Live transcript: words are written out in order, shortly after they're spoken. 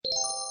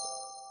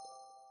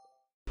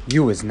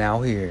You is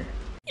now here.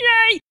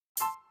 Yay!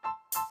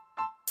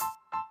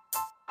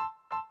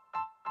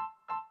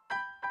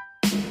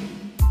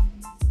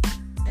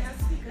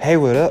 Hey,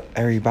 what up,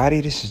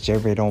 everybody? This is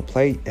Jerry Don't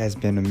Play. It has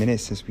been a minute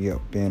since we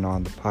have been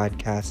on the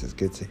podcast. It's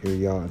good to hear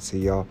y'all and see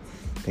y'all.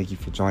 Thank you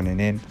for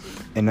joining in.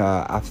 And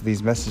after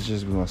these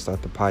messages, we're going to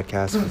start the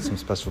podcast with some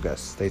special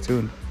guests. Stay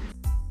tuned.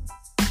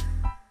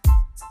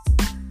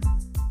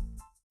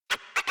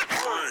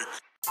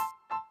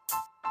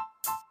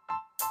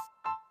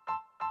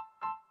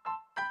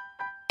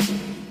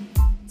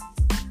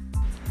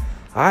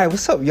 All right,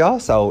 what's up, y'all?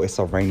 So it's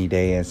a rainy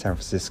day in San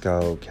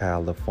Francisco,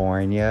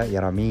 California. You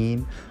know what I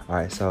mean? All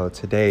right, so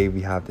today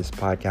we have this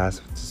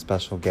podcast with a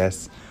special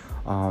guest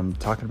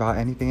talking about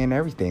anything and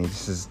everything.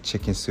 This is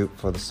Chicken Soup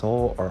for the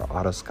Soul, or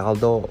Arroz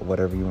Caldo, or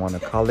whatever you want to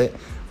call it.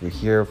 We're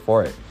here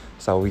for it.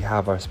 So we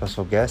have our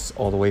special guest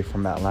all the way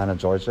from Atlanta,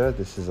 Georgia.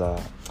 This is,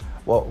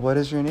 what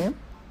is your name?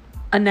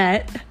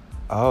 Annette.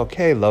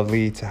 Okay,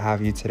 lovely to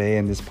have you today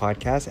in this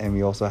podcast. And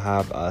we also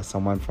have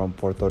someone from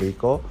Puerto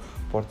Rico.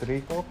 Puerto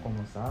Rico, ¿cómo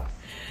estás?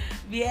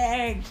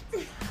 Bien.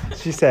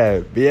 She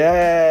said,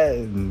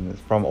 bien,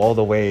 from all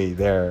the way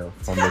there,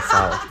 from the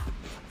south.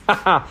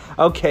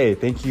 Okay,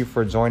 thank you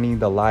for joining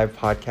the live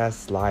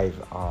podcast live.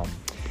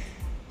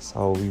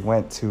 So we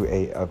went to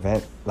a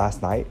event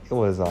last night. It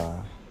was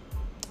a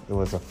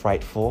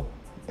frightful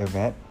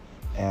event,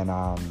 and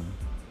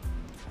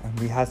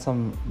we had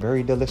some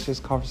very delicious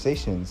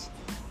conversations.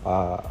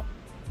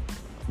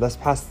 Let's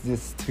pass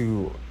this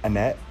to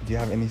Annette. Do you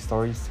have any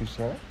stories to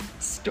share?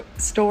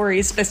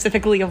 Stories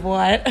specifically of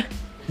what?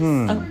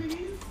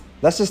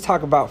 Let's just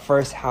talk about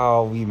first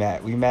how we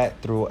met. We met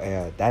through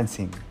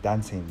dancing,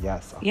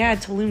 yes. Okay. Yeah,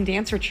 Tulum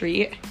dance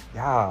retreat.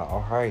 Yeah,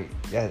 all right.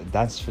 Yeah,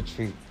 dance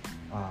retreat.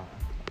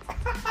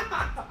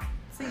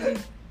 See.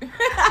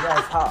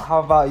 Yes,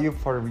 how about you,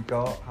 Puerto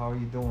Rico? How are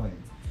you doing?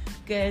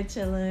 Good,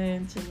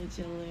 chilling.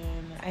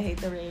 I hate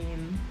the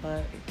rain,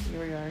 but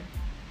here we are.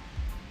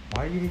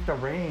 Why do you hate the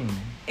rain?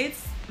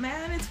 It's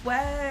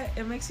wet.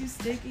 It makes you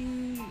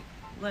sticky.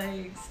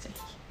 Like,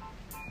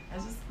 I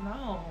just,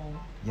 no.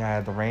 Yeah,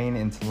 the rain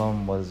in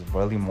Tulum was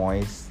really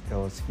moist. It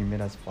was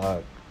humid as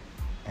fuck.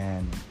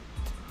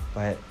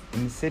 But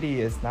in the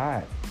city, it's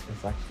not.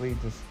 It's actually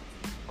just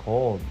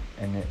cold.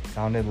 And it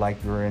sounded like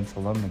we were in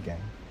Tulum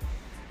again.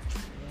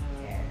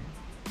 Yeah.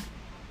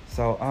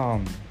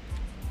 So,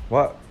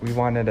 what we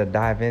wanted to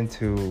dive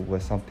into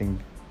was something,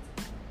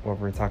 what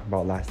we were talking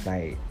about last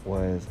night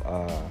was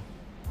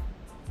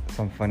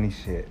some funny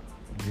shit.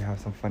 Do you have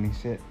some funny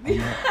shit?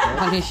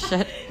 Funny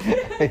shit.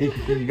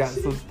 You got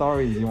some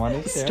stories you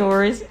want to share?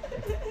 Stories.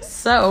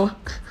 So,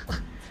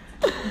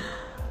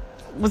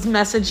 was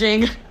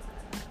messaging.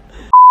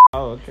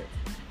 Oh, okay.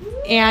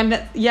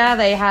 And yeah,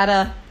 they had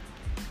a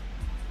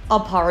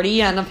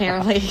party and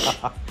apparently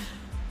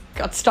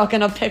got stuck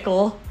in a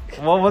pickle.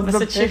 What was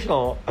the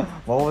pickle?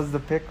 What was the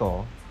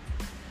pickle?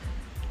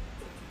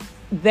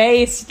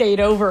 They stayed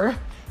over.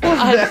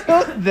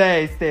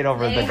 They stayed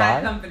over the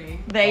guy? Company.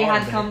 They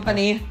had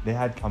company. They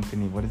had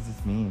company. What does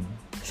this mean?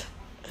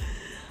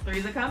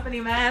 Three's a company,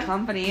 man.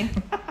 Company.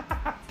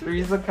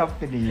 Three's a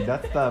company.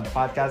 That's the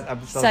podcast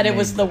episode. Said it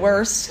was the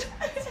worst.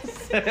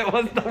 Said it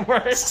was the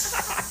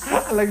worst.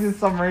 I like the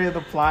summary of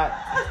the plot.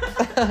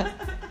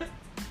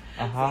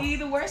 See,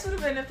 the worst would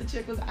have been if the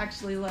chick was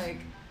actually like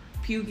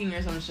puking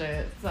or some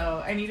shit.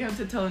 So I need him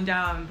to tone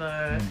down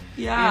the,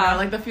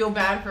 like the feel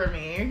bad for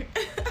me.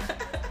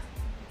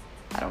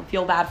 I don't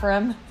feel bad for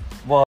him.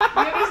 Well,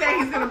 You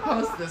understand he's gonna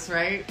post this,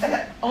 right?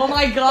 Oh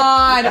my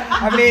god.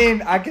 I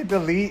mean, I could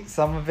delete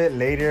some of it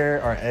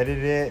later or edit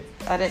it.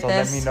 Edit so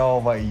this. let me know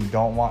what you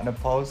don't want to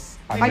post.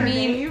 I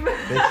mean, even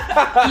if this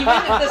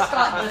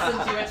got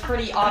listened to, it's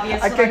pretty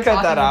obvious. I what can I'm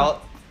cut that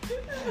talking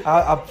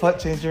out. I'll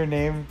change your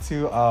name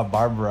to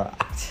Barbara,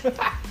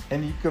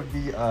 and you could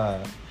be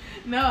No,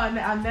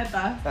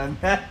 Annetta.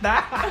 Annette. Oh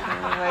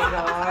my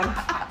god.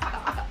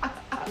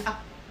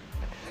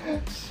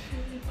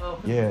 Oh,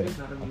 Yeah. it's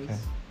not abuse. Okay.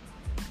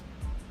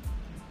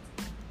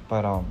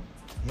 But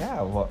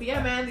yeah. Well. But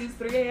yeah, man, these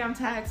 3 a.m.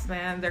 texts,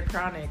 man, they're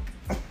chronic.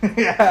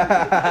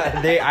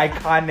 Yeah, they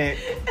iconic.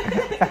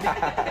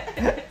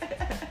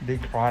 They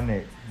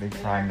chronic. They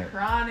They're chronic.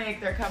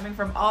 chronic. They're coming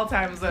from all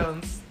time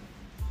zones.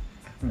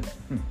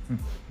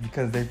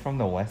 Because they're from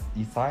the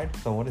east side.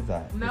 So what is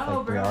that? It's No,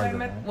 like 3 bro, hours I away.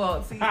 met.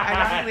 Well, see,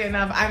 ironically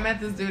enough, I met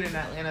this dude in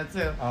Atlanta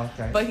too.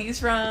 Okay. But he's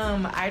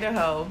from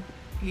Idaho.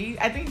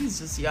 I think he's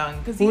just young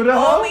because he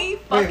Idaho? only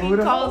Wait, fucking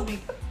Idaho? calls me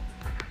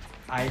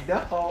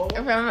Idaho.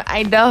 from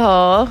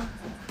Idaho.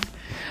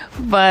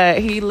 But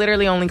he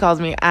literally only calls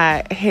me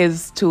at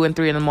his 2 and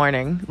 3 in the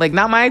morning. Like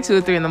not my 2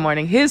 or 3 in the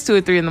morning, his 2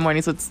 or 3 in the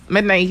morning. So it's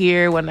midnight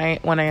here, 1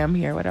 a.m.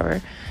 here,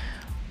 whatever.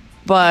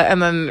 And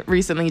then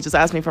recently he just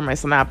asked me for my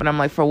Snap, and I'm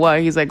like, for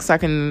what? He's like, so I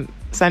can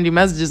send you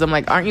messages. I'm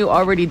like, aren't you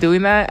already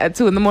doing that at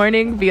 2 in the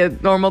morning via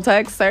normal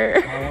text, sir?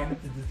 I wanted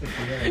to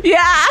disappear.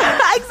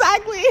 Yeah,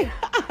 exactly.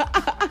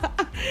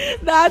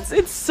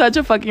 It's such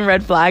a fucking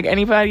red flag.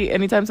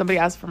 Anytime somebody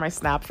asks for my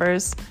Snap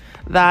first,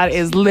 That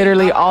is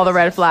literally all the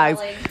red flags.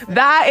 Spelling.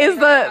 That is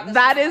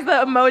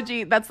the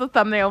emoji. That's the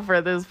thumbnail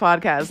for this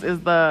podcast. Is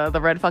the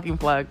red fucking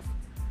flags.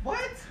 What?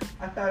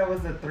 I thought it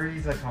was the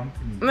Threes a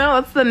company.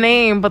 No, that's the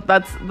name, but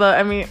that's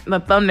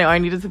the thumbnail. I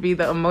needed to be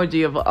the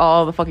emoji of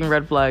all the fucking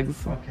red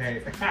flags.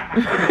 Okay.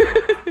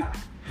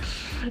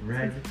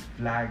 Red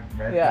flag.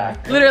 Yeah.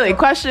 Literally,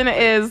 question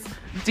is,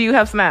 do you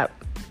have Snap?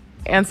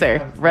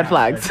 Answer, red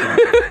flags.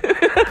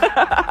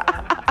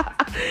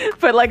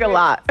 But like a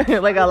lot.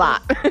 Like a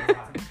lot.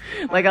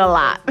 Like a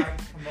lot.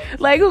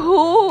 Like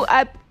who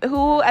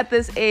at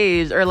this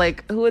age, or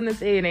like who in this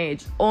day and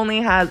age only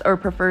has or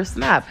prefers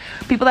Snap?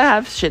 People that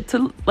have shit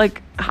to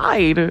like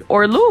hide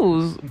or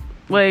lose.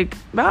 Like,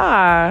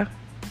 nah.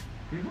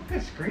 People can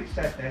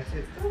screenshot that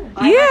shit too.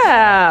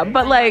 Yeah,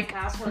 but like,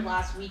 password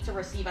last week to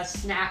receive a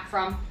snap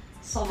from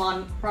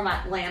someone from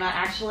Atlanta,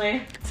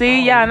 actually.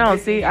 see, I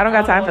don't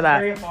got time for that.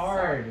 Very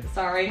hard.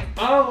 Sorry.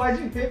 Oh, why'd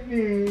you hit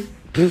me?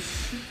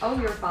 Oh,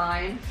 you're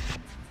fine.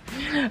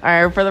 All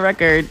right, for the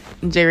record,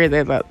 Jerry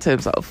did that to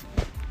himself.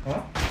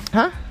 Huh?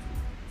 Huh?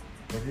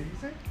 What did you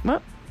say?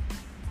 What?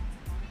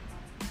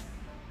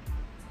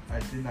 I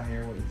did not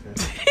hear what you said.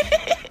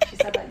 She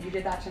said that you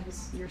did that to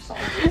yourself.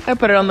 I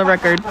put it on the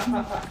record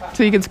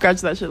so you can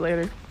scratch that shit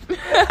later.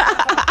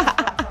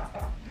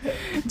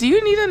 Do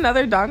you need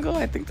another dongle?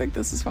 I think like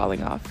this is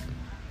falling off.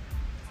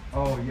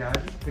 Oh yeah, I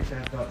just picked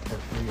that up for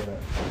free. Is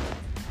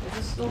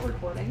this still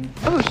recording?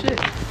 Oh shit.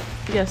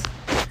 Yes.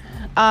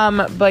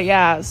 But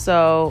yeah,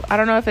 so I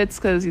don't know if it's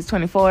because he's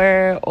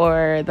 24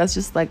 or that's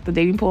just like the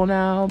dating pool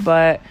now,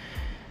 but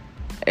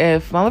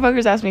if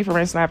motherfuckers ask me for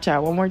my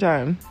Snapchat one more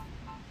time,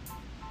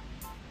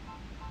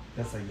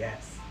 That's a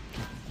yes.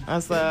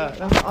 that's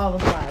all the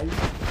flags.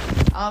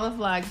 All the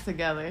flags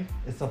together.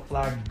 It's a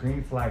flag,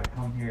 green flag.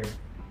 Come here.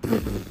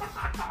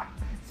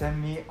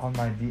 Send me on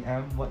my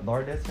DM. What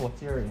Lourdes?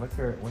 What's your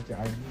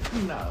ID?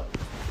 No.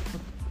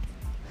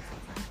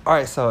 All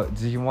right. So,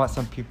 do you want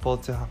some people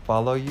to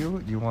follow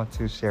you? Do you want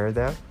to share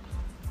them,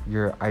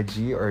 your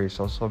IG or your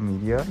social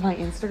media? My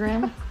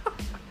Instagram?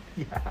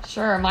 Yeah.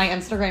 Sure, my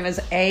Instagram is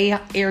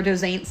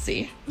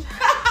A_Erdozaincy.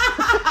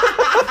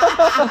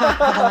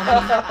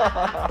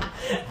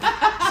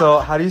 So,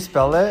 how do you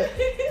spell it?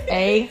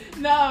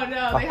 No, they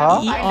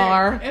have to find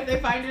her. If they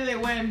find her, they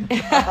win.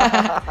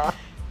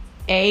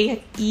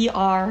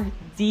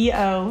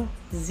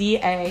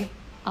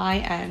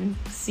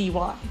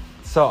 AERDOZAINCY.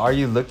 So, are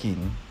you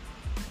looking?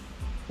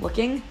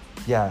 Looking?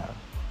 Yeah.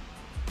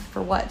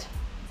 For what?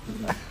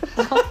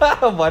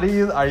 What are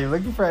you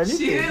looking for anything?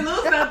 She didn't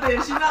lose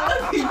nothing. She's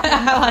not looking.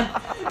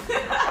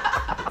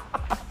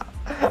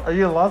 Are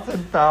you lost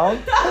and found?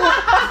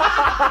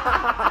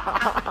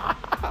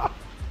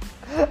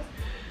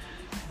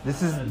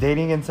 This is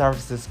Dating in San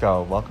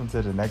Francisco. Welcome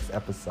to the next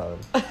episode.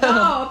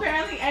 No,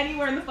 apparently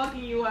anywhere in the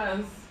fucking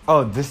U.S.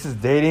 Oh, this is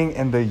dating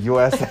in the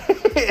USA.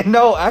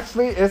 No,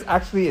 actually, it's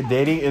actually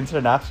dating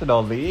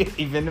internationally,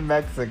 even in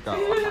Mexico.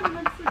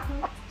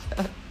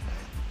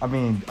 I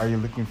mean, are you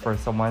looking for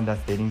someone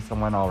that's dating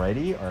someone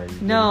already, or are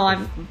you No,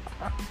 dating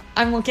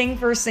I'm looking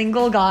for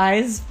single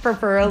guys,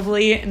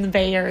 preferably in the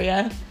Bay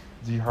Area.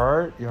 You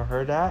heard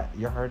that?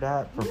 You heard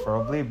that?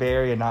 Preferably Bay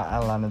Area, not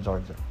Atlanta,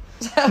 Georgia.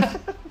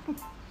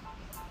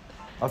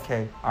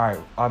 Okay, all right.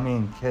 I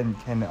mean, can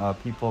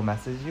people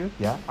message you?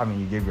 Yeah. I mean,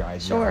 you give your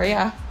ID. Sure,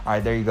 yeah. All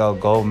right, there you go.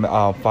 Go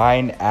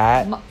find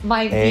at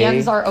My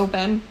DMs are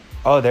open.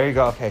 Oh, there you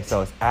go. Okay,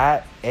 so it's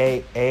at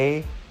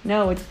A.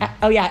 No, it's at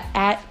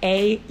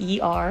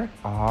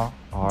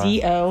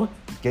AERDOZAINCY.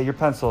 Get your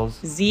pencils.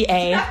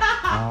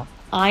 All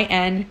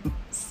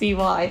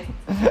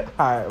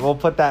right, we'll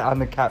put that on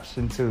the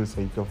caption too,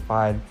 so you can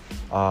find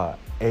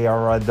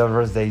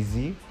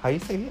ARDZZ. How you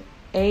say it?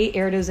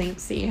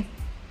 AERDOZAINCY.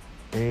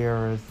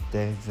 ARDZZ.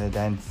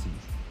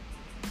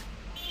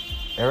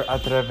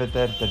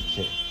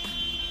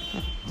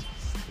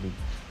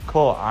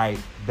 Cool. All right,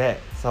 bet.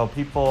 So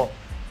people,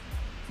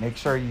 make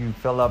sure you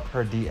fill up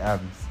her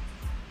DMs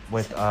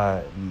with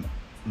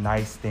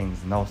nice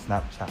things, no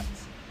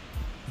Snapchats.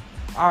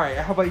 All right,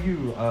 how about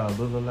you,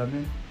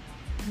 Lululemon?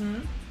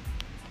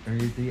 Are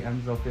your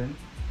DMs open?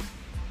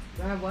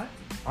 Do I have what?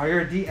 Are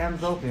your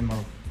DMs open,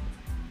 Mo?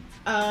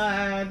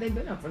 They've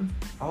been open.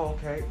 Oh,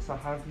 okay. So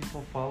how do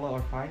people follow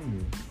or find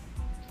you?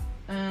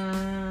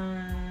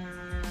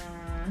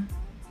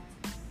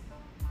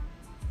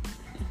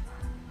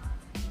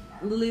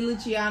 Lily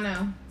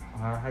Luciano.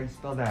 How you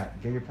spell that?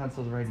 Get your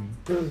pencils ready.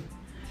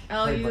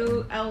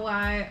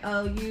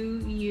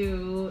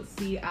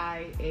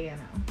 LULYLUUCIANO.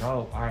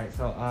 Oh, all right.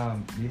 So,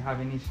 do you have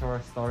any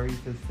short stories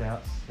to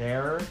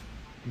share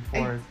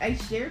before? I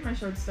shared my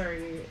short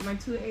story, my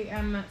 2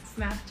 a.m.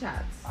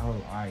 Snapchats. Oh,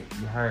 all right.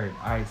 You heard.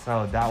 All right.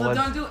 So that So was.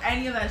 don't do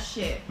any of that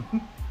shit.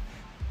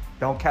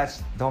 Don't catch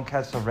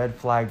a red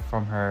flag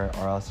from her,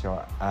 or else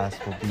your ass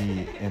will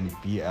be in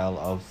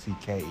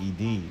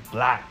BLOCKED.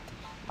 Black.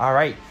 All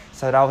right.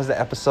 So that was the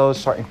episode.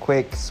 Short and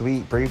quick,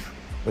 sweet, brief.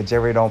 With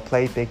Jerry Don't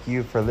Play. Thank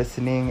you for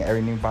listening.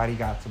 Everybody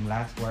got some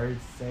last words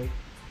to say?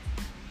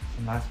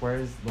 Some last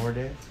words,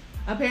 Lourdes?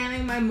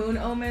 Apparently, my moon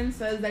omen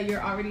says that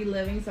you're already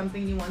living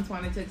something you once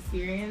wanted to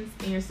experience,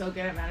 and you're so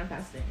good at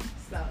manifesting.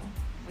 So,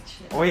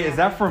 Wait, is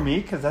that for me?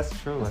 Because that's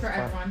true. it's for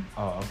That's fun. everyone.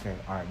 Oh, okay.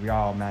 All right. We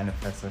all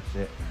manifest some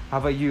shit. How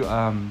about you,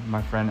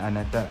 my friend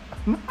Annette?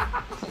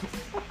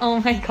 Oh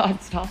my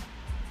God, stop.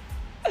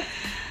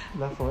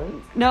 That's what?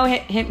 No,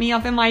 hit me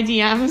up in my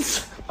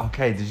DMs.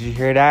 Okay, did you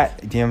hear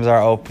that? DMs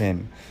are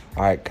open.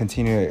 All right,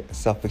 continue to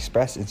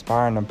self-express,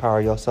 inspire, and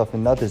empower yourself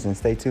and others. And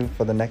stay tuned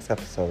for the next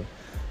episode.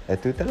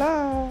 Let's do the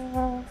live.